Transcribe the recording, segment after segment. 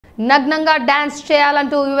నగ్నంగా డాన్స్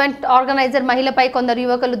చేయాలంటూ event organiser మహిళపై కొందరు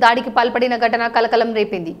యువకులు దాడికి పాల్పడిన ఘటన కలకలం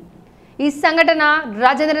రేపింది. ఈ సంఘటన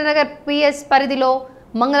రాజేంద్రనగర్ పిఎస్ పరిధిలో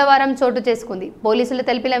మంగళవారం చోటు చేసుకుంది. పోలీసులు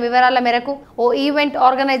తెలిపిన వివరాల మేరకు ఓ ఈవెంట్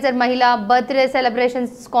ఆర్గనైజర్ మహిళ బర్త్డే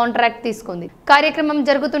సెలబ్రేషన్స్ కాంట్రాక్ట్ తీసుకుంది. కార్యక్రమం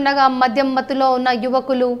జరుగుతుండగా మద్యం మత్తులో ఉన్న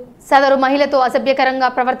యువకులు సదరు మహిళతో అసభ్యకరంగా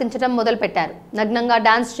ప్రవర్తించడం మొదలుపెట్టారు. నగ్నంగా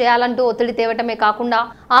డాన్స్ చేయాలంటూ ఒత్తిడి తేవటమే కాకుండా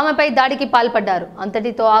ఆమెపై దాడికి పాల్పడ్డారు.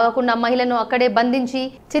 అంతటితో ఆగకుండా మహిళను అక్కడే బంధించి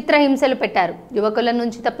చిత్రహింసలు పెట్టారు. యువకుల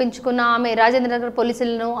నుంచి తప్పించుకున్న ఆమె రాజేంద్రనగర్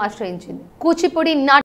పోలీసులను ఆశ్రయించింది. కూచిపూడి